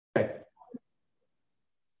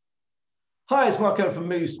Hi, it's Mark Owen from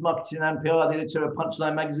Moose Marketing and PR, the editor of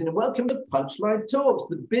Punchline magazine, and welcome to Punchline Talks,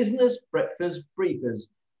 the business breakfast briefers,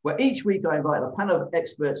 where each week I invite a panel of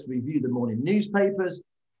experts to review the morning newspapers,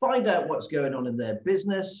 find out what's going on in their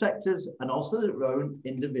business sectors, and also their own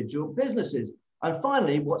individual businesses. And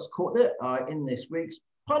finally, what's caught their eye in this week's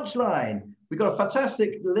Punchline. We've got a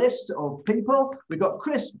fantastic list of people. We've got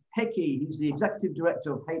Chris Hickey, he's the Executive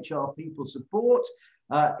Director of HR People Support.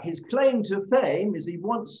 His claim to fame is he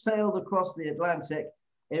once sailed across the Atlantic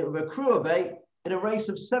with a crew of 8 in a race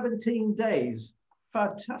of 17 days.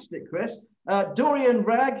 Fantastic, Chris. Dorian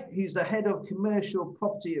Wragg, he's the head of commercial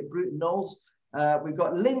property at Bruton Knowles. We've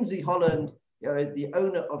got Lindsey Holland, the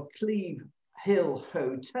owner of Cleeve Hill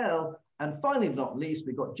Hotel. And finally, but not least,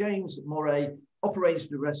 we've got James Moinet,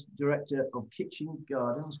 Operations Director of Kitchen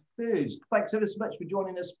Gardens Foods. Thanks ever so much for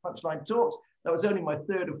joining us, Punchline Talks. That was only my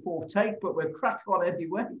third or fourth take, but we're crack on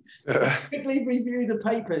anyway. Quickly review the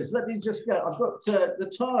papers. Let me just go. I've got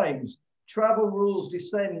the Times. Travel rules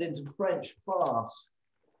descend into French farce.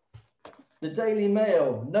 The Daily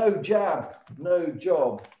Mail. No jab, no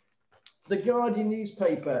job. The Guardian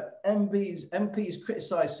newspaper. MPs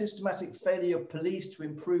criticise systematic failure of police to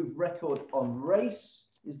improve record on race,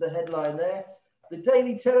 is the headline there. The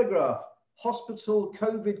Daily Telegraph. Hospital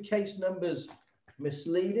COVID case numbers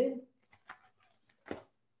misleading.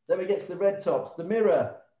 Then we get to the red tops. The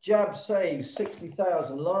Mirror, jab saves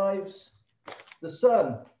 60,000 lives. The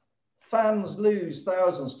Sun, fans lose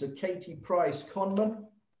thousands to Katie Price conman,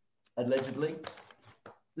 allegedly.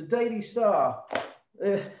 The Daily Star,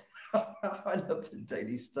 I love the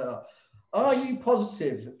Daily Star. Are you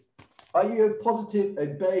positive? Are you a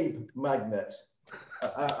babe magnet?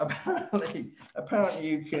 Apparently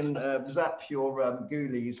you can zap your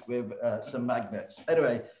ghoulies with some magnets.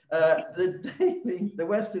 Anyway, the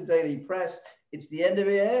Western Daily Press, it's the end of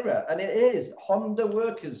the era, and it is. Honda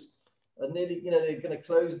workers are nearly, they're going to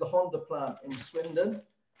close the Honda plant in Swindon.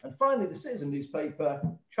 And finally, the Citizen newspaper,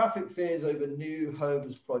 traffic fears over new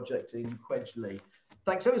homes project in Quedgeley.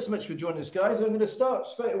 Thanks ever so much for joining us, guys. I'm going to start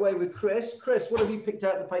straight away with Chris. Chris, what have you picked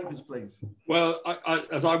out the papers, please? Well,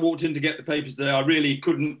 as I walked in to get the papers today, I really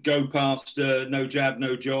couldn't go past no jab,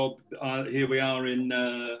 no job. Here we are in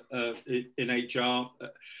HR.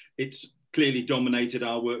 It's clearly dominated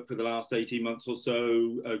our work for the last 18 months or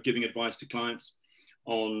so, giving advice to clients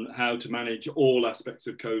on how to manage all aspects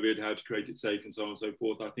of COVID, how to create it safe and so on and so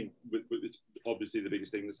forth. I think it's obviously the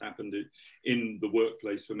biggest thing that's happened in the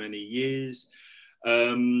workplace for many years.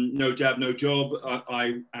 No jab, no job.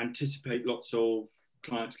 I anticipate lots of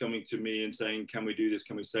clients coming to me and saying, can we do this?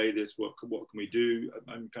 Can we say this? What can we do?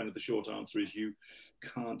 And kind of the short answer is you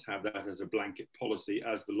can't have that as a blanket policy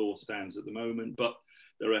as the law stands at the moment. But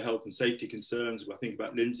there are health and safety concerns. I think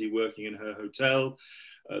about Lindsey working in her hotel.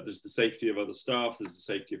 There's the safety of other staff. There's the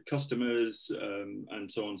safety of customers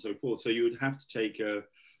and so on and so forth. So you would have to take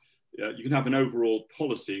you can have an overall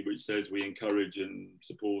policy which says we encourage and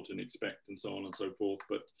support and expect and so on and so forth,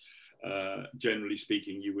 but generally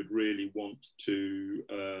speaking, you would really want to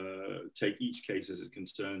take each case as it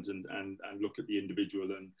concerns and look at the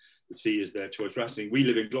individual and see as their choice wrestling. We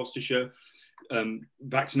live in Gloucestershire.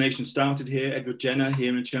 Vaccination started here, Edward Jenner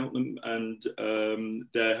here in Cheltenham, and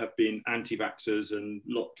there have been anti-vaxxers and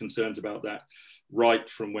a lot of concerns about that right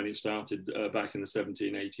from when it started back in the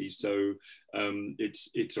 1780s. So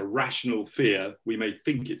it's a rational fear. We may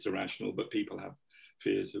think it's irrational, but people have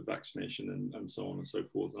fears of vaccination and so on and so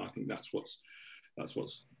forth. And I think that's what's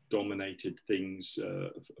dominated things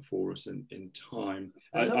for us in time.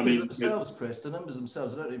 The numbers themselves, Chris, the numbers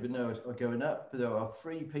themselves, I don't even know, are going up. There are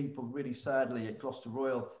 3 people, really sadly, at Gloucester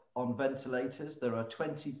Royal on ventilators. There are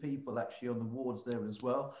 20 people actually on the wards there as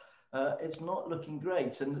well. It's not looking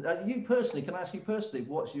great. And you personally, can I ask you personally,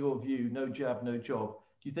 what's your view? No jab, no job.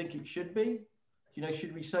 Do you think it should be?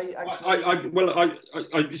 Should we say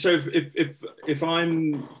actually? So if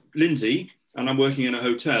I'm Lindsey and I'm working in a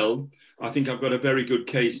hotel, I think I've got a very good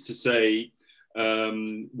case to say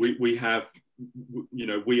we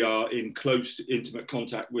are in close, intimate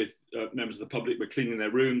contact with members of the public. We're cleaning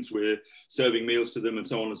their rooms, we're serving meals to them, and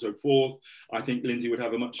so on and so forth. I think Lindsey would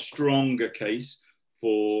have a much stronger case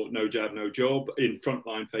for no jab, no job in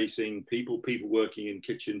frontline facing people working in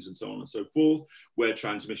kitchens and so on and so forth, where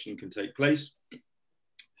transmission can take place.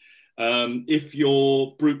 If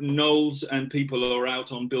you're Bruton Knowles and people are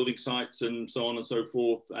out on building sites and so on and so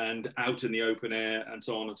forth and out in the open air and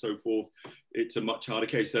so on and so forth, it's a much harder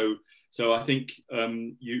case. So I think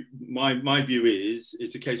my view is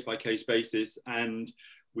it's a case-by-case basis, and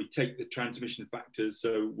we take the transmission factors.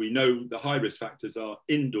 So we know the high-risk factors are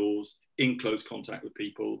indoors, in close contact with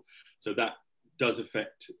people. So that does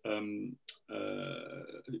affect,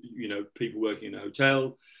 people working in a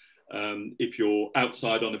hotel. If you're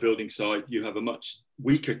outside on a building site, you have a much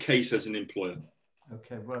weaker case as an employer.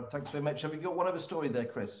 Okay, well, thanks very much. Have you got one other story there,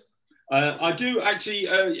 Chris? I do actually.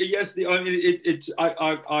 Yes,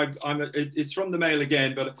 it's from the Mail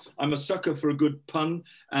again, but I'm a sucker for a good pun,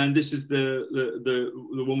 and this is the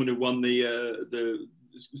woman who won the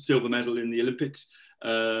silver medal in the Olympics.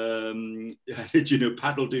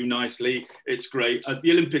 Paddle do nicely. It's great.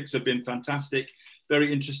 The Olympics have been fantastic.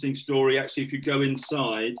 Very interesting story, actually. If you go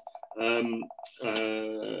inside,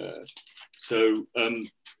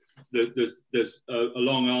 there's a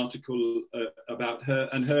long article about her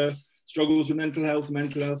and her struggles with mental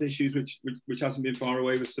health issues, which hasn't been far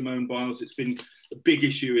away with Simone Biles. It's been a big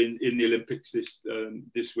issue in the Olympics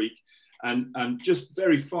this week. And just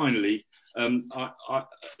very finally,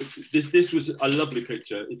 this was a lovely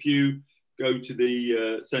picture. If you go to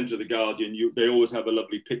the centre of the Guardian, they always have a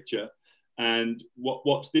lovely picture. And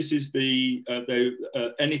this is the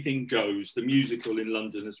Anything Goes. The musical in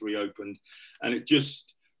London has reopened, and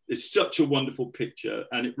it's such a wonderful picture,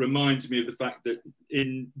 and it reminds me of the fact that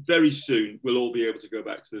very soon we'll all be able to go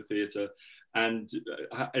back to the theatre and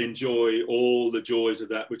enjoy all the joys of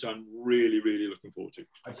that, which I'm really, really looking forward to.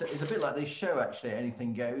 It's a bit like this show, actually.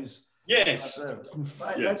 Anything Goes. Yes.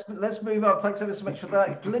 Right, yeah. Let's move on. Thanks ever so much for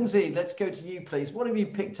that, Lindsay. Let's go to you, please. What have you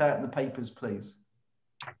picked out in the papers, please?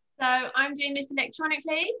 So I'm doing this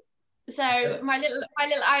electronically. So my little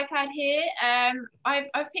iPad here.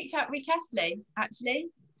 I've picked out Rick Astley, actually.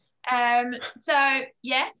 34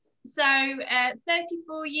 years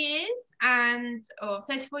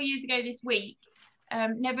 34 years ago this week,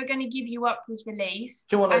 Never Gonna Give You Up was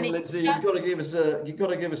released. Come on, Lindsay, you've got to give us a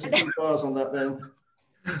few bars on that then.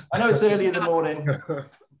 I know it's early in the morning.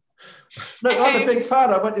 Look, I'm a big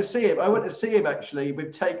fan. I went to see him actually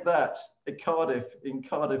with Take That at Cardiff,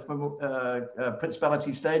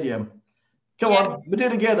 Principality Stadium. Come on, we'll do it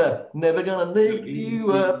together. Never gonna leave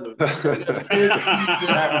you up.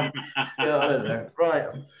 I don't know. Right,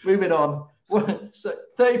 moving on. So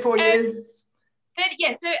 34 years.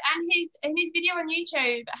 Yeah. So and his video on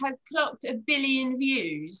YouTube has clocked 1 billion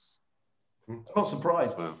views. I'm not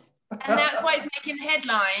surprised. And that's why it's making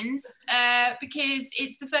headlines, because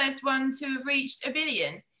it's the first one to have reached 1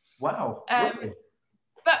 billion. Wow. Really?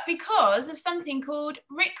 But because of something called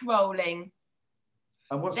Rickrolling.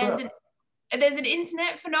 And what's that? There's an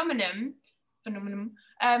internet phenomenon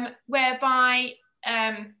whereby,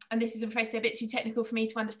 and this is, I'm afraid, a bit too technical for me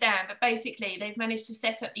to understand, but basically they've managed to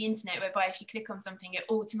set up the internet whereby if you click on something, it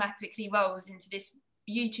automatically rolls into this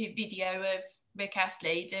YouTube video of Rick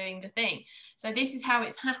Astley doing the thing. So this is how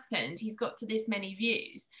it's happened. He's got to this many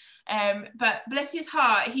views. But bless his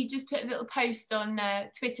heart, he just put a little post on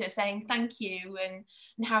Twitter saying thank you and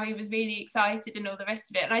how he was really excited and all the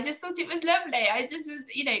rest of it. And I just thought it was lovely. I just was,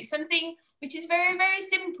 something which is very, very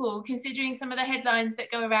simple considering some of the headlines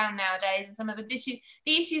that go around nowadays and some of the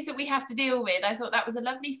issues that we have to deal with. I thought that was a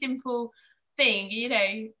lovely, simple thing,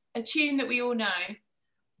 a tune that we all know.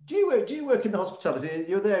 Do you work in the hospitality?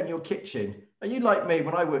 You're there in your kitchen. Are you like me?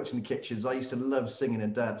 When I worked in the kitchens, I used to love singing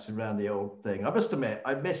and dancing around the old thing. I must admit,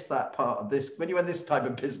 I missed that part of this. When you're in this type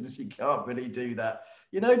of business, you can't really do that.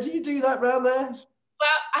 Do you do that around there?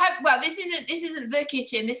 Well, this isn't the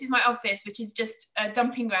kitchen. This is my office, which is just a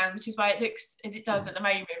dumping ground, which is why it looks as it does at the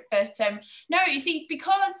moment. But no, you see,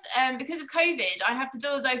 because of COVID, I have the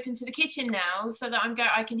doors open to the kitchen now, so that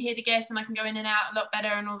I can hear the guests and I can go in and out a lot better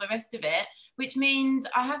and all the rest of it. Which means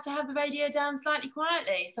I have to have the radio down slightly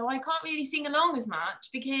quietly, so I can't really sing along as much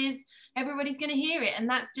because everybody's going to hear it, and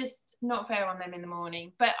that's just not fair on them in the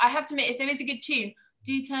morning. But I have to admit, if there is a good tune,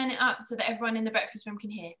 do turn it up so that everyone in the breakfast room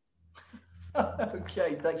can hear.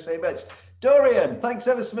 Okay, thanks very much. Dorian, thanks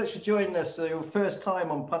ever so much for joining us. Your first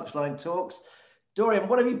time on Punchline Talks. Dorian,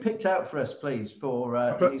 what have you picked out for us, please,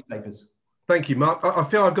 for newspapers? Thank you, Mark. I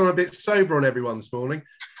feel I've gone a bit sober on everyone this morning.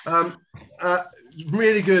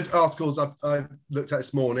 Really good articles I've looked at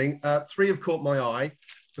this morning. 3 have caught my eye.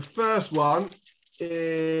 The first one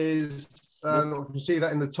is, you can see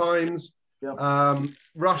that in the Times,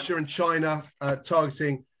 Russia and China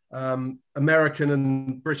targeting American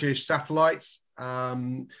and British satellites.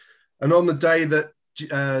 And on the day that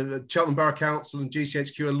Cheltenham Borough Council and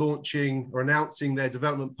GCHQ are launching or announcing their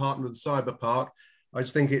development partner with the Cyber Park, I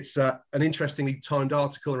just think it's an interestingly timed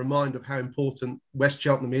article, a reminder of how important West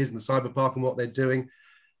Cheltenham is and the Cyber Park and what they're doing,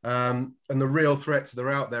 and the real threats that are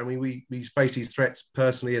out there. I mean, we face these threats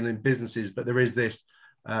personally and in businesses, but there is this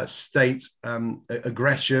state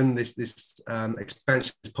aggression, this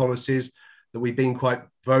expansionist policies that we've been quite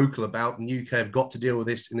vocal about, and the UK have got to deal with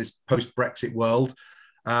this in this post-Brexit world.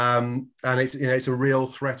 And it's a real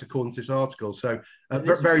threat according to this article. So a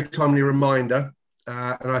very timely reminder.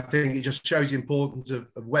 And I think it just shows the importance of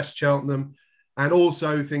West Cheltenham, and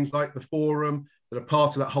also things like the forum that are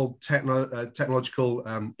part of that whole technological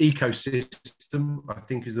ecosystem, I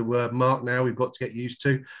think is the word, Mark, now we've got to get used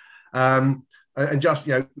to. And just,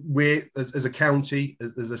 we're, as a county,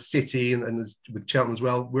 as a city, and as with Cheltenham as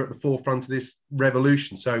well, we're at the forefront of this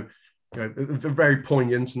revolution. So, very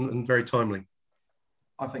poignant and very timely.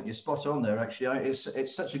 I think you're spot on there. Actually,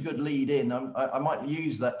 it's such a good lead in. I might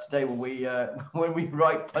use that today when we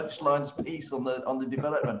write Punchline's piece on the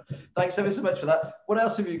development. Thanks ever so much for that. What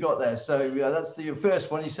else have you got there? So that's your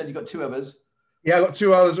first one. You said you got two others. Yeah, I got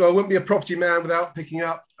two others. Well, I wouldn't be a property man without picking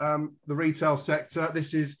up the retail sector.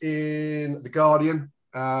 This is in The Guardian.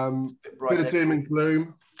 Bit of doom and gloom.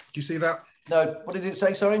 Do you see that? No. What did it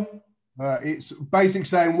say? Sorry. It's basically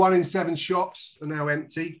saying 1 in 7 shops are now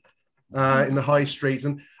empty in the high streets.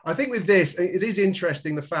 And I think with this, it is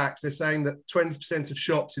interesting, the facts. They're saying that 20% of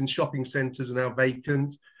shops in shopping centres are now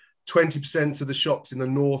vacant. 20% of the shops in the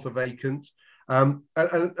north are vacant. And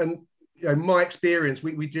my experience,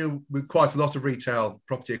 we deal with quite a lot of retail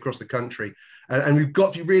property across the country. And we've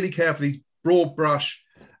got to be really careful, these broad brush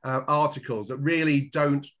articles that really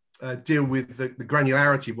don't deal with the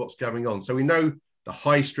granularity of what's going on. So we know the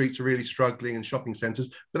high streets are really struggling in shopping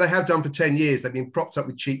centres, but they have done for 10 years. They've been propped up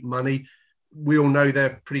with cheap money. We all know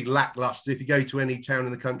they're pretty lackluster. If you go to any town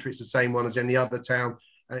in the country, it's the same one as any other town,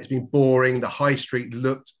 and it's been boring. The high street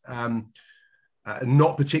looked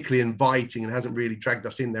not particularly inviting and hasn't really dragged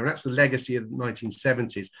us in there. And that's the legacy of the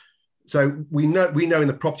 1970s. So we know in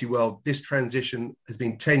the property world, this transition has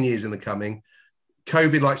been 10 years in the coming.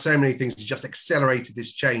 COVID, like so many things, has just accelerated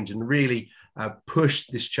this change and really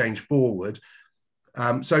pushed this change forward.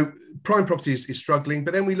 So prime property is struggling,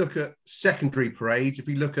 but then we look at secondary parades. If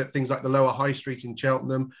we look at things like the Lower High Street in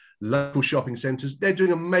Cheltenham, local shopping centres, they're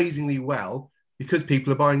doing amazingly well because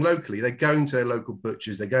people are buying locally. They're going to their local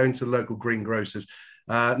butchers, they're going to the local greengrocers.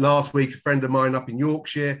 Last week, a friend of mine up in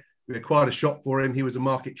Yorkshire, we acquired a shop for him. He was a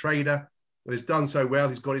market trader, but he's done so well.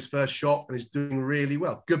 He's got his first shop and he's doing really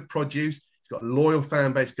well. Good produce. He's got a loyal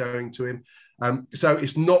fan base going to him. So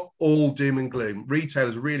it's not all doom and gloom.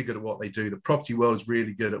 Retailers are really good at what they do. The property world is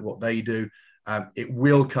really good at what they do. It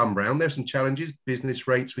will come round. There's some challenges, business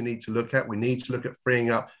rates we need to look at. We need to look at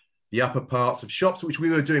freeing up the upper parts of shops, which we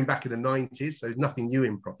were doing back in the 90s. So there's nothing new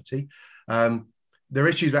in property. There are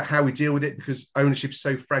issues about how we deal with it because ownership is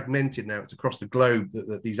so fragmented now. It's across the globe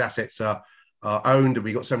that these assets are owned, and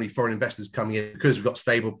we've got so many foreign investors coming in because we've got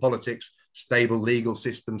stable politics, stable legal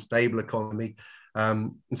system, stable economy.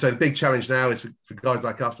 And so the big challenge now is for guys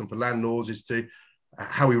like us and for landlords is to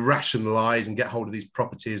how we rationalise and get hold of these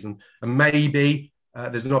properties. And maybe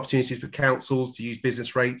there's an opportunity for councils to use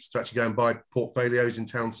business rates to actually go and buy portfolios in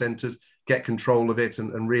town centres, get control of it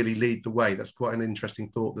and really lead the way. That's quite an interesting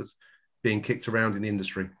thought that's being kicked around in the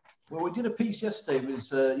industry. Well, we did a piece yesterday. It was,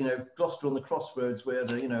 Gloucester on the crossroads, where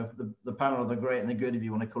the panel of the great and the good, if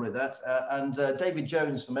you want to call it that. And David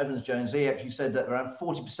Jones from Evans Jones, he actually said that around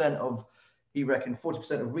 40% of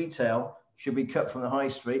retail should be cut from the high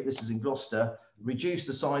street. This is in Gloucester. Reduce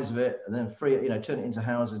the size of it and then turn it into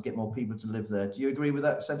houses, get more people to live there. Do you agree with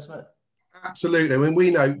that sentiment? Absolutely. I mean,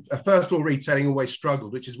 we know, first of all, retailing always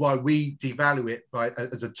struggled, which is why we devalue it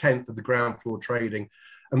as a tenth of the ground floor trading.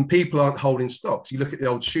 And people aren't holding stocks. You look at the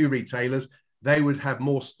old shoe retailers, they would have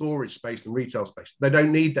more storage space than retail space. They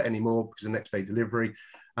don't need that anymore because of next day delivery.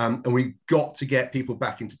 And we've got to get people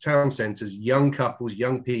back into town centres, young couples,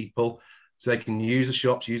 young people, so they can use the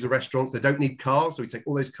shops, use the restaurants. They don't need cars. So we take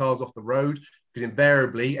all those cars off the road because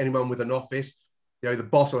invariably anyone with an office, the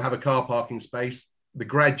boss will have a car parking space. The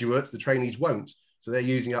graduates, the trainees won't. So they're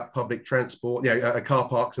using up public transport, car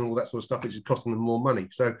parks and all that sort of stuff, which is costing them more money.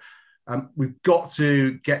 So we've got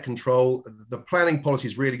to get control. The planning policy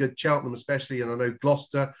is really good. Cheltenham especially, and I know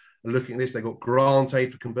Gloucester are looking at this. They've got grant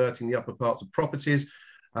aid for converting the upper parts of properties.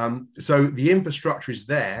 So the infrastructure is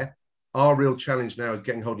there. Our real challenge now is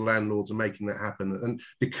getting hold of landlords and making that happen. And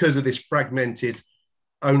because of this fragmented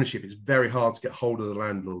ownership, it's very hard to get hold of the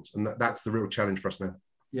landlords. And that's the real challenge for us now.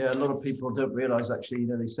 Yeah, a lot of people don't realise actually,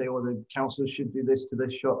 they say, oh, the councillors should do this to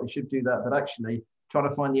this shop, they should do that. But actually trying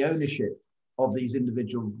to find the ownership of these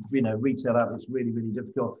individual, retail outlets really, really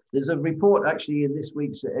difficult. There's a report actually in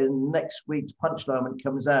next week's Punchline when it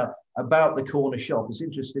comes out about the corner shop. It's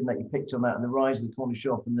interesting that you picked on that and the rise of the corner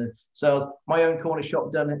shop and the sales. My own corner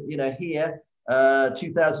shop done, here,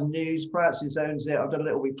 2000 News. Francis owns it. I've done a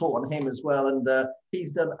little report on him as well, and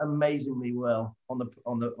he's done amazingly well on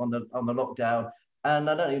the lockdown. And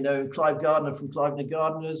I don't even know Clive Gardner from Clive and the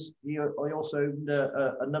Gardeners. He also owned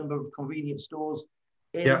a number of convenience stores.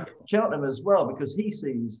 in Cheltenham as well, because he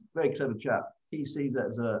sees, very clever chap, he sees it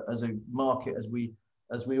as a market, as we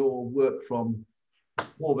all work from,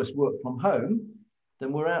 all of us work from home,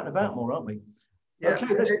 then we're out and about more, aren't we? Yeah, okay,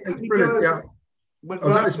 it's brilliant.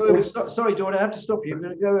 Sorry, Dorian, I have to stop you. I'm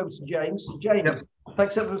going to go over to James. James,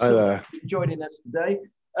 thanks ever so much for joining us today.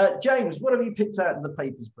 James, what have you picked out in the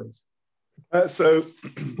papers, please? So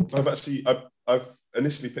I've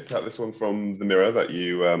initially picked out this one from the Mirror that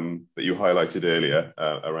you highlighted earlier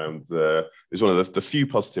around it's one of the few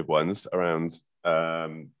positive ones around.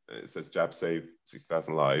 It says jab save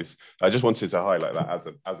 6,000 lives. I just wanted to highlight that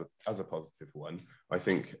as a positive one. I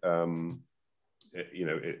think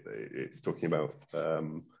it's talking about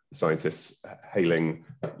scientists hailing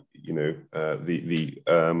the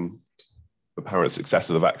apparent success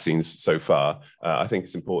of the vaccines so far. I think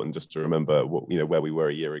it's important just to remember where we were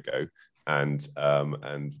a year ago, and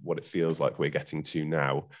what it feels like we're getting to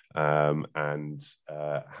now, and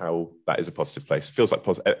how that is a positive place. It feels like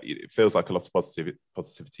a lot of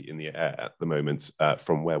positivity in the air at the moment,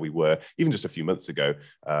 from where we were even just a few months ago,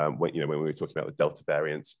 when we were talking about the Delta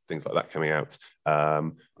variant, things like that coming out.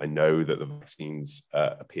 I know that the vaccines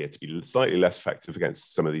appear to be slightly less effective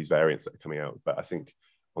against some of these variants that are coming out, but I think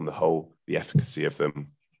on the whole, the efficacy of them,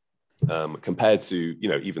 compared to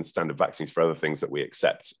even standard vaccines for other things that we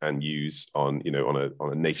accept and use on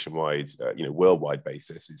a nationwide, worldwide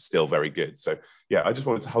basis, is still very good. So yeah, I just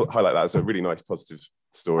wanted to highlight that as a really nice positive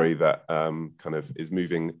story that kind of is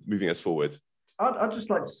moving us forward. I'd just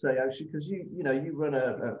like to say, actually, because you run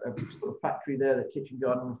a sort of factory there, that Kitchen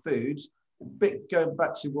Garden Foods. Going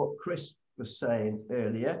back to what Chris was saying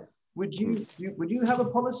earlier, would you have a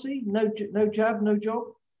policy? No jab, no job?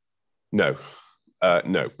 No,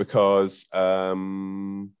 because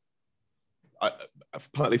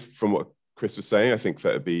partly from what Chris was saying, I think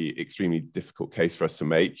that would be an extremely difficult case for us to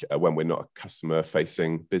make when we're not a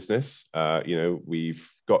customer-facing business.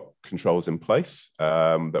 We've got controls in place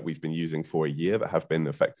that we've been using for a year that have been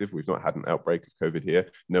effective. We've not had an outbreak of COVID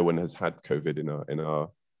here. No one has had COVID in our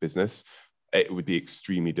business. It would be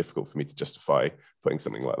extremely difficult for me to justify putting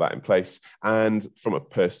something like that in place. And from a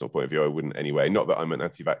personal point of view, I wouldn't anyway. Not that I'm an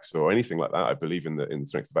anti-vaxxer or anything like that. I believe in the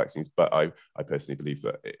strength of vaccines, but I personally believe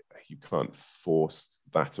that you can't force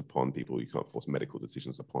that upon people. You can't force medical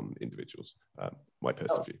decisions upon individuals. My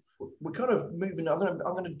personal view. We're kind of moving. I'm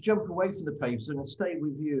going to jump away from the papers and stay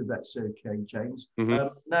with you, if that's okay, James. Mm-hmm.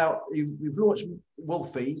 Now, you've launched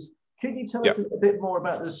Wolfies. Can you tell us a bit more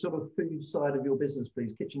about the sort of food side of your business,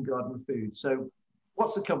 please? Kitchen Garden Food. So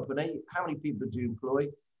what's the company? How many people do you employ?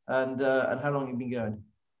 And how long have you been going?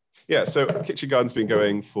 Yeah, so Kitchen Garden's been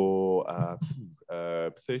going for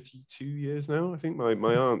 32 years now. I think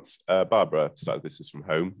my aunt, Barbara, started business from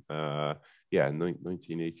home.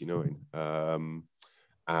 1989.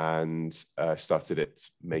 And started it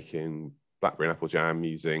making blackberry and apple jam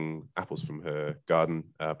using apples from her garden,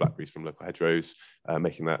 blackberries from local hedgerows,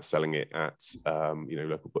 making that, selling it at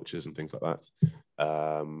local butchers and things like that.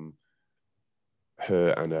 Her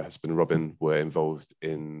and her husband Robin were involved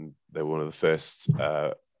they were one of the first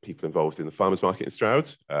people involved in the farmers market in Stroud,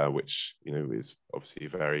 which is obviously a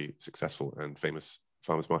very successful and famous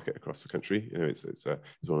farmers market across the country. It's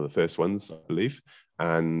one of the first ones, I believe,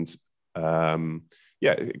 and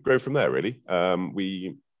it grew from there really.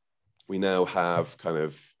 We now have kind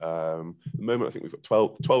of, at the moment, I think we've got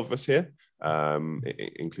 12 of us here,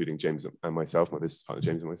 including James and myself, my business partner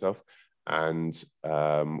James and myself. And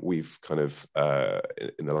we've kind of,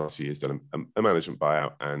 in the last few years, done a management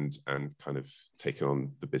buyout and kind of taken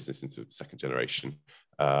on the business into second generation.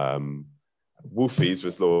 Wolfies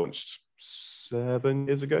was launched 7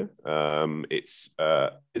 years ago. It's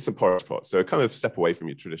a porridge pot, so kind of step away from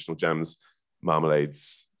your traditional jams,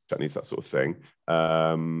 marmalades, chutneys, that sort of thing.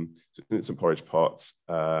 So it's a porridge pot,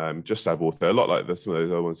 just add water, a lot like some of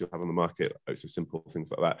those other ones you'll have on the market, so simple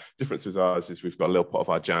things like that. Difference with ours is we've got a little pot of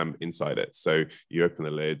our jam inside it. So you open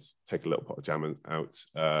the lids, take a little pot of jam out,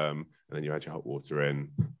 and then you add your hot water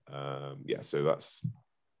in. So that's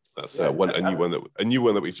a new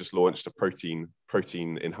one that we've just launched, a protein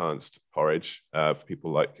enhanced porridge for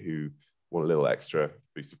people who want a little extra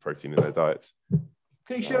boost of protein in their diet.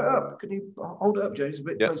 Can you show it up? Can you hold it up, James, a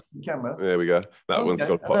bit closer to the camera? There we go. That one's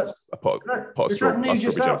got a pot of strawberry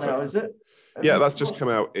jam. Now, is it? Yeah, that's just come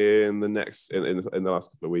out in the last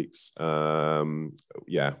couple of weeks. What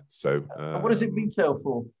does it retail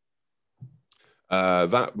for?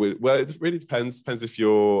 It really depends. Depends if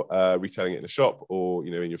you're retailing it in a shop or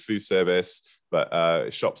in your food service.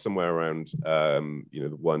 But shop somewhere around the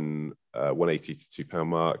 £1.80 to £2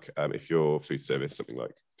 mark. If you're food service, something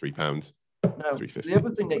like £3. Now, 350. the other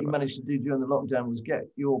thing that you managed to do during the lockdown was get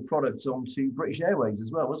your products onto British Airways as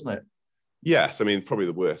well, wasn't it? Yes, I mean, probably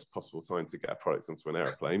the worst possible time to get products onto an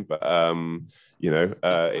aeroplane, but we'll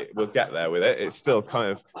get there with it. It's still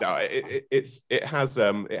kind of it has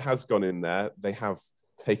gone in there. They have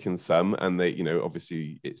taken some, and they,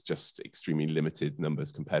 obviously it's just extremely limited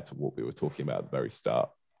numbers compared to what we were talking about at the very start.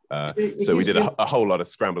 So we did a whole lot of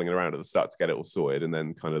scrambling around at the start to get it all sorted, and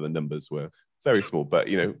then kind of the numbers were very small. But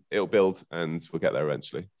it'll build, and we'll get there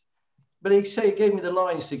eventually. But he gave me the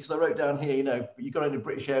line, because I wrote down here, you got into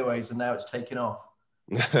British Airways and now it's taken off.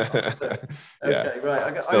 Okay,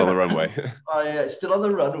 right. Still on the runway. Still on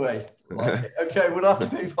the runway. Okay, we'll have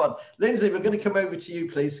to move on. Lindsey, we're going to come over to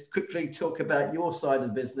you, please. Quickly talk about your side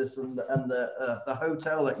of the business and the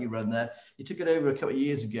hotel that you run there. You took it over a couple of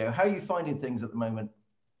years ago. How are you finding things at the moment?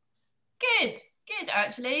 Good,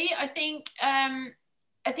 actually. I think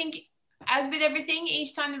as with everything,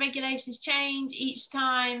 each time the regulations change, each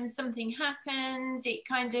time something happens, it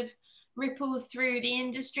kind of ripples through the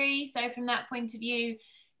industry. So from that point of view,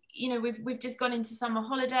 we've just gone into summer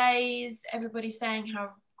holidays. Everybody's saying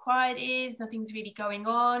how quiet it is. Nothing's really going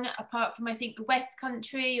on, apart from, I think, the West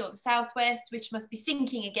Country or the Southwest, which must be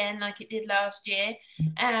sinking again like it did last year.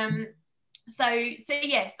 So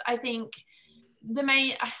yes, I think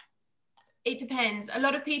it depends. A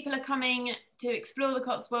lot of people are coming to explore the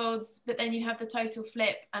Cotswolds, but then you have the total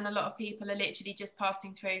flip, and a lot of people are literally just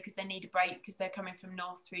passing through because they need a break, because they're coming from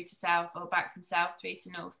north through to south, or back from south through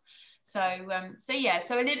to north. So a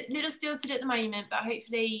little stilted at the moment, but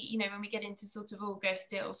hopefully, when we get into sort of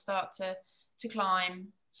August, it'll start to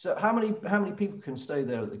climb. So how many people can stay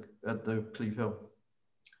there at the Cleeve Hill?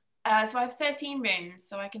 So I have 13 rooms,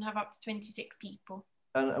 so I can have up to 26 people.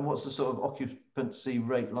 And what's the sort of occupancy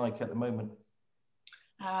rate like at the moment?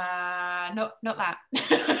 Not that.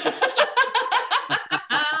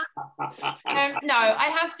 No,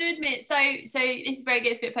 I have to admit. So this is where it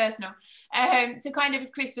gets a bit personal. So kind of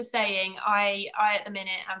as Chris was saying, I at the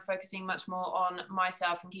minute am focusing much more on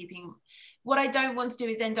myself and keeping. What I don't want to do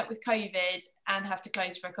is end up with COVID and have to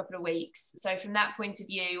close for a couple of weeks. So from that point of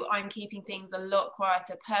view, I'm keeping things a lot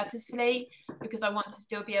quieter purposefully, because I want to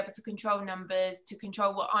still be able to control numbers, to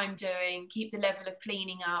control what I'm doing, keep the level of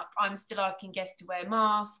cleaning up. I'm still asking guests to wear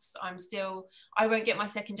masks. I won't get my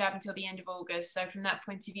second jab until the end of August. So from that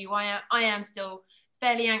point of view, I am still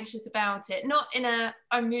fairly anxious about it. Not in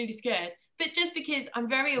I'm really scared, but just because I'm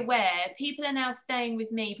very aware people are now staying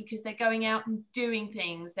with me because they're going out and doing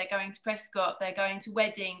things. They're going to Prescott, they're going to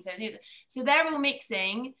weddings. So they're all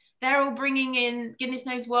mixing, they're all bringing in goodness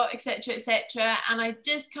knows what, etc., etc. And I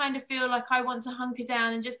just kind of feel like I want to hunker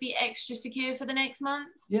down and just be extra secure for the next month.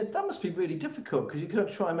 Yeah, that must be really difficult, because you've got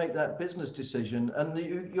to try and make that business decision. And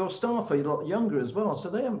your staff are a lot younger as well, so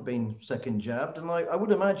they haven't been second jabbed. And I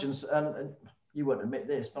would imagine, and you won't admit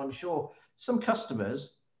this, but I'm sure some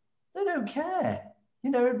customers, they don't care.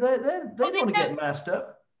 They want to get masked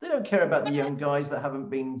up. They don't care about the young guys that haven't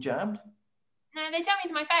been jabbed. No, they tell me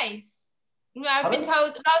to my face. I've been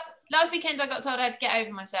told last weekend I got told I had to get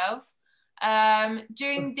over myself.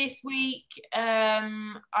 During this week, I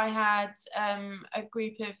had a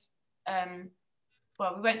group of,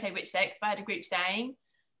 well, we won't say which sex, but I had a group staying,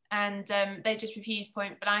 and they just refused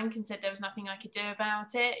point blank and said there was nothing I could do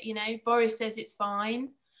about it. Boris says it's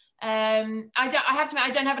fine. I have to admit,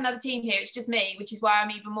 I don't have another team here. It's just me, which is why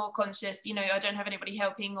I'm even more conscious. I don't have anybody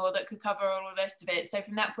helping or that could cover all the rest of it. So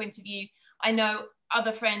from that point of view, I know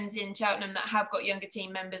other friends in Cheltenham that have got younger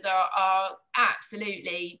team members are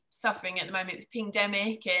absolutely suffering at the moment with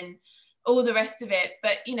pandemic and all the rest of it.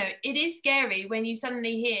 But it is scary when you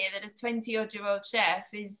suddenly hear that a 20-odd-year-old chef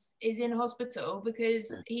is in hospital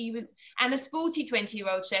because he was, and a sporty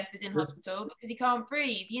 20-year-old chef is in hospital because he can't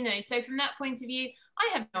breathe. So from that point of view, I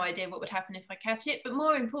have no idea what would happen if I catch it. But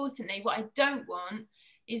more importantly, what I don't want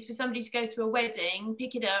is for somebody to go to a wedding,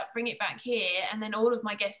 pick it up, bring it back here, and then all of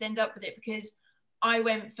my guests end up with it because I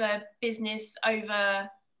went for business over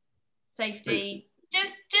safety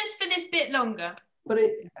just for this bit longer. But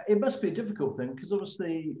it must be a difficult thing, because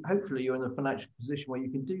obviously, hopefully you're in a financial position where you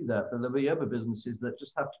can do that. But there'll be other businesses that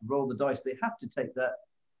just have to roll the dice. They have to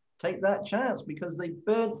take that chance because they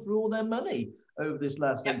burned through all their money over this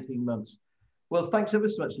last 18 months. Well, thanks ever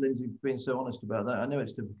so much, Lindsey, for being so honest about that. I know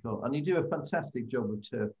it's difficult. And you do a fantastic job with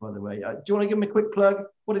Turf, by the way. Do you want to give me a quick plug?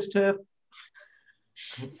 What is Turf?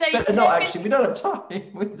 So not actually, we don't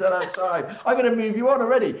have time. I'm going to move you on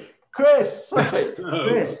already. Chris, sorry.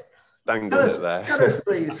 Chris, dangled it there.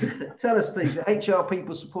 Tell us, please, HR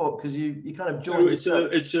People Support, because you kind of joined. It's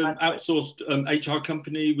an outsourced HR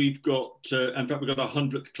company. We've got, in fact, we got our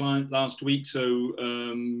 100th client last week. So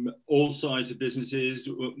all sides of businesses.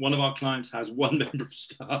 One of our clients has one member of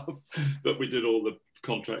staff, but we did all the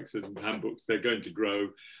contracts and handbooks. They're going to grow,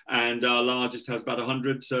 and our largest has about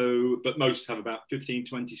 100. So, but most have about 15,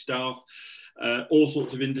 20 staff. All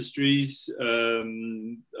sorts of industries.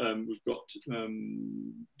 We've got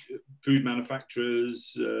food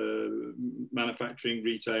manufacturers, manufacturing,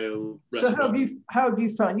 retail, restaurant. So how have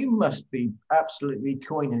you found? You must be absolutely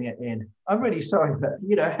coining it in. I'm really sorry, but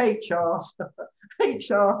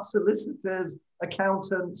HR solicitors,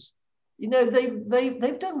 accountants.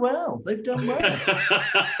 They've done well. They've done well.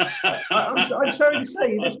 I'm sorry to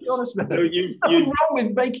say, just be honest with me. Nothing wrong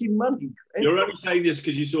with making money, Chris. You're only saying this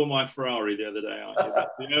because you saw my Ferrari the other day, aren't you?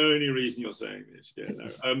 That's the only reason you're saying this. Yeah,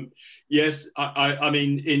 no. Yes, I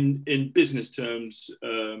mean, in business terms,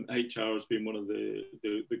 HR has been one of the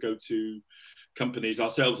go-to companies,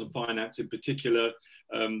 ourselves and finance in particular.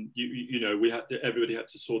 Everybody had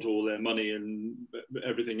to sort all their money and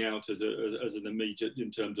everything out as an immediate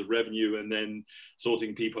in terms of revenue, and then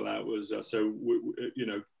sorting people out was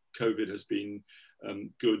COVID has been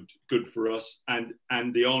good for us, and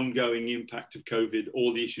the ongoing impact of COVID,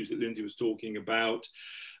 all the issues that Lindsey was talking about,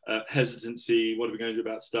 hesitancy, what are we going to do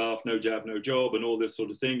about staff, no jab, no job, and all this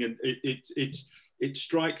sort of thing, and it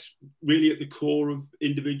strikes really at the core of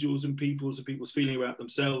individuals and people's feeling about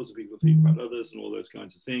themselves, and people's feeling about others, and all those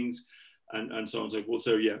kinds of things, and so on and so forth.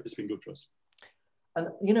 So yeah, it's been good for us. And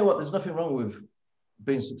you know what? There's nothing wrong with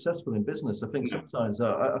being successful in business. I think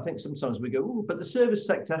sometimes we go, oh, but the service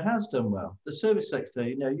sector has done well. The service sector,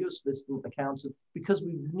 you're assistant accountant, because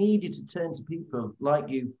we've needed to turn to people like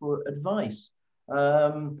you for advice.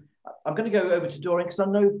 I'm going to go over to Dorian, because I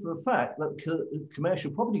know for a fact that the commercial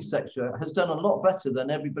property sector has done a lot better than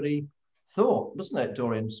everybody thought, wasn't it,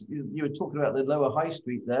 Dorian? You were talking about the lower high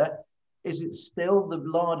street there. Is it still the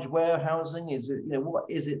large warehousing? Is it, what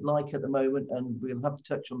is it like at the moment? And we'll have to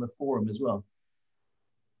touch on the forum as well.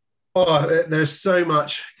 Oh, there's so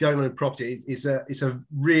much going on in property. It's a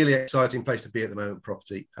really exciting place to be at the moment,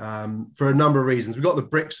 property, for a number of reasons. We've got the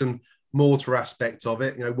bricks and mortar aspect of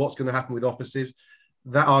it. What's going to happen with offices?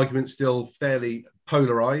 That argument's still fairly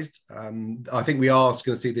polarized. I think we are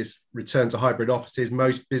going to see this return to hybrid offices.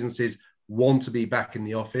 Most businesses want to be back in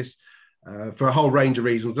the office for a whole range of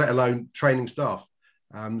reasons, let alone training staff.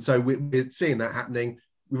 So we're seeing that happening.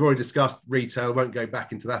 We've already discussed retail. I won't go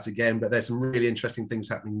back into that again, but there's some really interesting things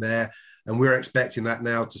happening there. And we're expecting that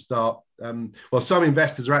now to start. Some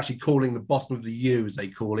investors are actually calling the bottom of the U, as they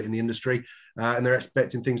call it in the industry, and they're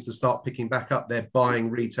expecting things to start picking back up. They're buying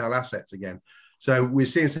retail assets again. So we're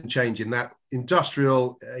seeing some change in that.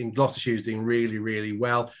 Industrial in Gloucestershire is doing really, really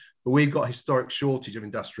well, but we've got a historic shortage of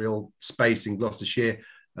industrial space in Gloucestershire.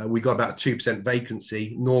 We've got about 2%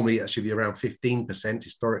 vacancy. Normally it should be around 15%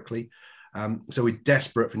 historically. So we're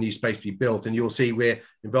desperate for new space to be built. And you'll see we're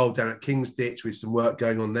involved down at Kingsditch with some work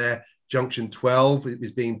going on there. Junction 12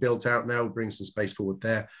 is being built out now. We're bringing some space forward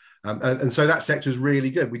there. And so that sector is really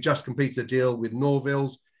good. We just completed a deal with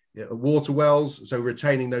Norvilles, Waterwells, so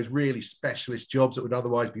retaining those really specialist jobs that would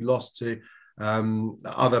otherwise be lost to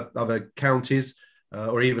other counties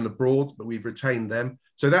or even abroad, but we've retained them.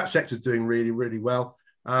 So that sector's doing really, really well.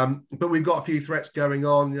 But we've got a few threats going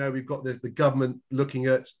on. We've got the government looking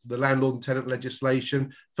at the landlord and tenant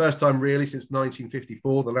legislation. First time really since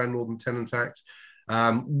 1954, the Landlord and Tenant Act.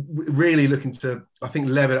 Really looking to, I think,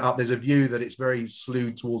 level it up. There's a view that it's very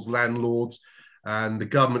slewed towards landlords. And the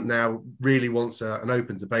government now really wants an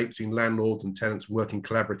open debate between landlords and tenants working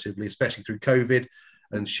collaboratively, especially through COVID,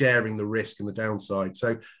 and sharing the risk and the downside.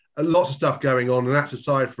 So lots of stuff going on. And that's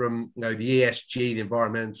aside from the ESG, the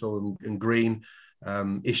environmental and green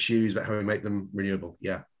issues about how we make them renewable.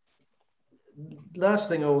 Yeah. Last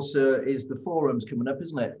thing also is the forum's coming up,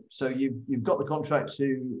 isn't it? So you've got the contract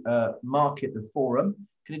to market the forum.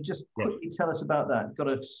 Can you just quickly tell us about that? Got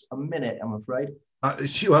a minute, I'm afraid.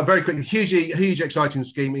 Very quickly, huge exciting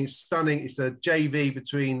scheme. It's stunning. It's a JV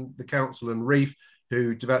between the council and Reef,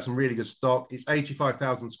 who developed some really good stock. It's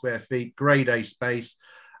 85,000 square feet, grade A space,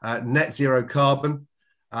 net zero carbon.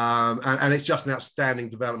 And it's just an outstanding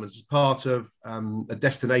development. It's part of a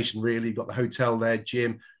destination, really. You've got the hotel there,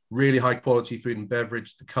 gym, really high quality food and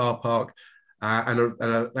beverage, the car park, and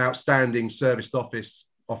an outstanding serviced office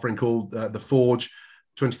offering called The Forge,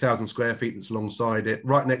 20,000 square feet that's alongside it,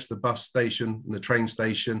 right next to the bus station and the train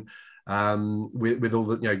station, with all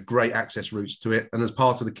the great access routes to it, and as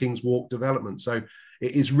part of the King's Walk development. So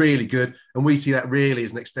it's really good. And we see that really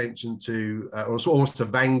as an extension to, or almost a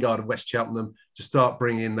vanguard of West Cheltenham to start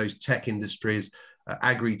bringing in those tech industries,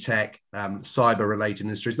 agri-tech, cyber-related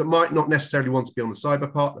industries that might not necessarily want to be on the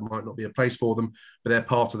cyber part, there might not be a place for them, but they're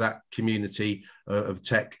part of that community of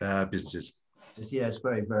tech businesses. Yeah, it's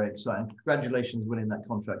very, very exciting. Congratulations winning that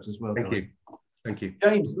contract as well. Thank you. Thank you.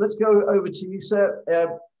 James, let's go over to you, sir.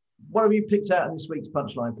 What have you picked out in this week's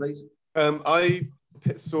Punchline, please? I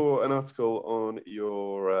saw an article on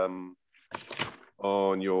your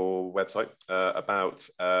website about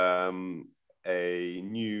a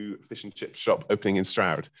new fish and chip shop opening in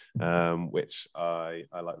Stroud, which I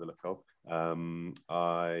like the look of.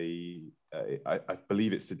 I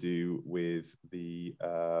believe it's to do with the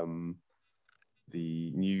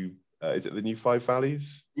new is it the new Five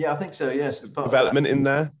Valleys? Yeah, I think so. Yes, development in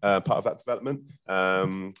there, part of that development.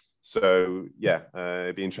 So yeah,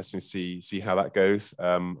 it'd be interesting to see how that goes.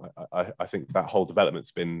 I think that whole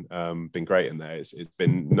development's been great in there. It's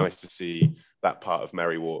been nice to see that part of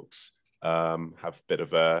Merry Walks have a bit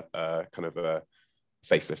of a kind of a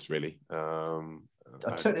facelift, really.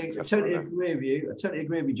 I totally agree with you. I totally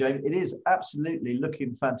agree with you, James. It is absolutely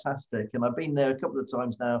looking fantastic, and I've been there a couple of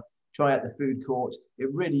times now. Try out the food court. It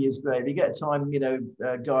really is great. If you get time,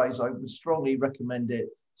 guys, I would strongly recommend it.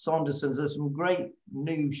 Saunderson's, there's some great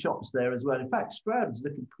new shops there as well. In fact, Stroud is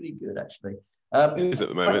looking pretty good, actually. It is at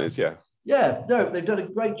the moment, yeah. Yeah, no, they've done a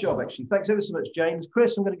great job, actually. Thanks ever so much, James.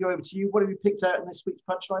 Chris, I'm going to go over to you. What have you picked out in this week's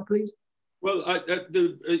Punchline, please? Well,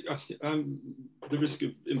 the risk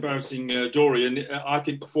of embarrassing Dorian, I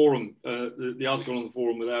think the forum, the article on the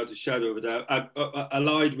forum, without a shadow of a doubt,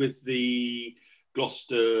 allied with the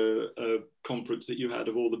Gloucester conference that you had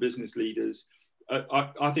of all the business leaders.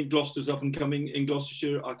 I think Gloucester's up and coming in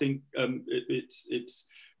Gloucestershire. I think it's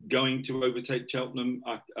going to overtake Cheltenham.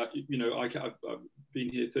 I've been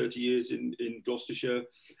here 30 years in Gloucestershire,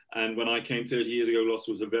 and when I came 30 years ago,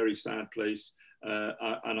 Gloucester was a very sad place.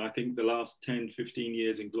 And I think the last 10, 15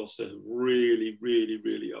 years in Gloucester have really, really,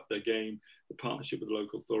 really upped their game. The partnership with the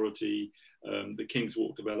local authority, the King's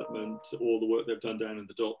Walk development, all the work they've done down in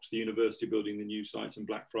the docks, the university building the new site in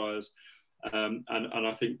Blackfriars. And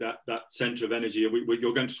I think that centre of energy,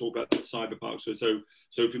 you're going to talk about the cyber park. So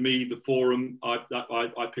for me, the forum, I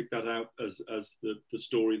picked that out as the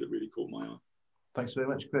story that really caught my eye. Thanks very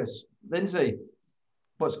much, Chris. Lindsay,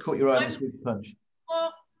 what's caught your eye this week, Punch?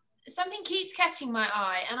 Well, something keeps catching my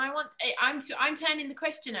eye, and I'm turning the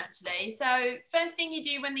question, actually. So first thing you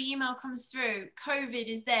do when the email comes through,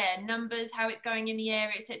 COVID is there, numbers, how it's going in the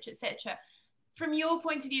area, etc., etc. From your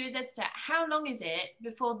point of view as editor, how long is it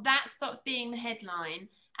before that stops being the headline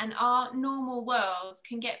and our normal worlds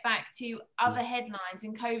can get back to other headlines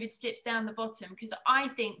and COVID slips down the bottom? Because I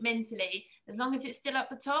think mentally, as long as it's still up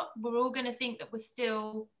the top, we're all going to think that we're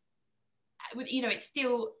still, it's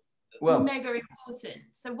still mega important.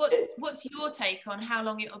 So what's your take on how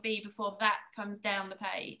long it'll be before that comes down the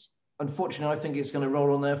page? Unfortunately, I think it's going to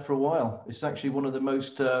roll on there for a while. It's actually one of the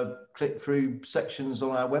most click-through sections on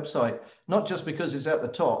our website, not just because it's at the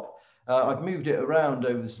top. I've moved it around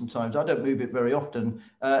over some times. I don't move it very often.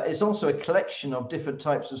 It's also a collection of different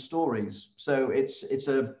types of stories. So it's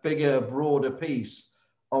a bigger, broader piece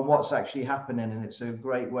on what's actually happening, and it's a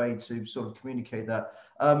great way to sort of communicate that.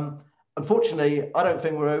 Unfortunately, I don't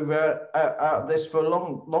think we're out of this for a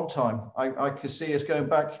long time. I could see us going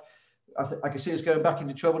back. I can see us going back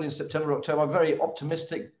into trouble in September, October. I'm a very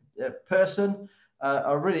optimistic person.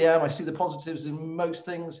 I really am. I see the positives in most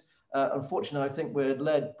things. Unfortunately, I think we're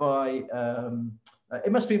led by.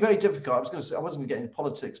 It must be very difficult. I was going to say I wasn't going to get into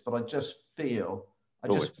politics, but I just feel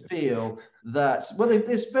that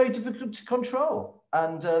it's very difficult to control,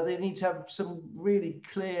 and they need to have some really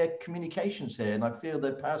clear communications here. And I feel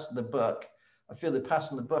they're passing the buck. I feel they're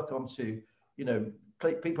passing the buck onto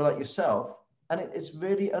people like yourself. And it's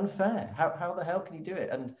really unfair. How the hell can you do it?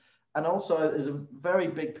 And also, there's a very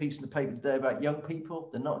big piece in the paper today about young people.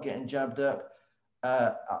 They're not getting jabbed up.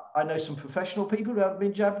 I know some professional people who haven't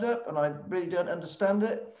been jabbed up, and I really don't understand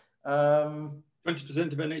it. 20% of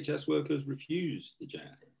NHS workers refuse the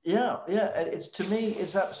jab. Yeah. It's, to me,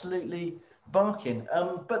 it's absolutely barking.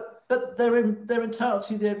 But they're entitled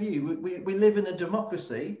to their view. We live in a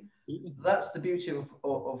democracy. That's the beauty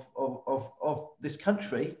of this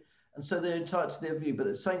country. And so they're entitled to their view, but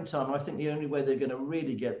at the same time, I think the only way they're going to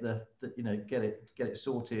really get get it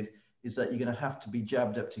sorted is that you're going to have to be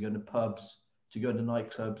jabbed up to go into pubs, to go into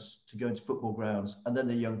nightclubs, to go into football grounds, and then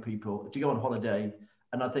the young people to go on holiday.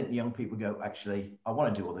 And I think the young people go, actually, I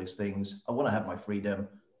want to do all those things. I want to have my freedom.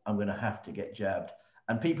 I'm going to have to get jabbed.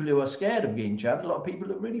 And people who are scared of being jabbed, a lot of people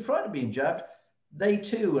are really frightened of being jabbed. they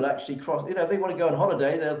too will actually cross. You know, if they want to go on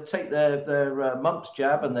holiday, they'll take their mumps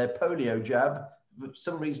jab and their polio jab. For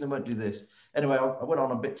some reason, they won't do this. Anyway, I went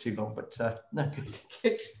on a bit too long, but no.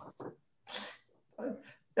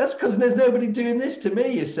 That's because there's nobody doing this to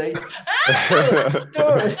me, you see.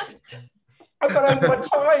 I've got over my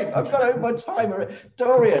time. I've got over my time.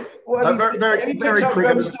 Dorian, very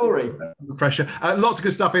quick story. Pressure. Lots of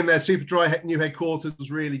good stuff in there. Superdry new headquarters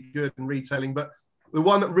was really good in retailing, but the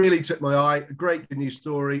one that really took my eye, a great good news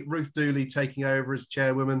story. Ruth Dooley taking over as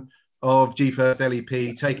chairwoman of G1st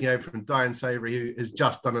LEP, taking over from Diane Savory, who has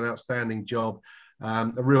just done an outstanding job.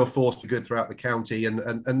 A real force for good throughout the county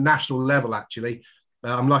and national level, actually.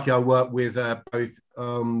 I'm lucky I work with both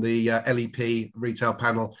on the LEP retail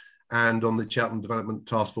panel and on the Cheltenham Development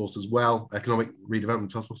Task Force as well, Economic Redevelopment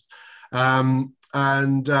Task Force.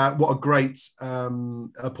 What a great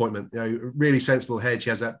appointment. You know, really sensible head. She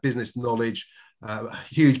has that business knowledge,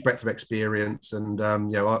 huge breadth of experience, and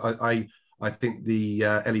you know, I think the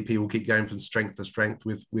LEP will keep going from strength to strength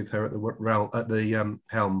with her at the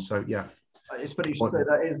helm. So yeah. It's funny you should say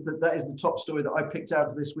that is the top story that I picked out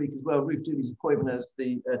for this week as well. Ruth Dooley's appointment as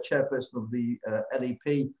the chairperson of the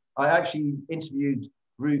LEP. I actually interviewed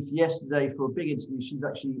Ruth yesterday for a big interview. She's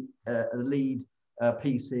actually a lead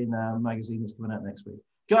piece in our magazine that's coming out next week.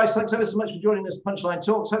 Guys, thanks ever so much for joining us, Punchline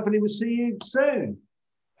Talks. Hopefully we'll see you soon.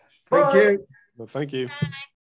 Thank you. Well, thank you. Bye.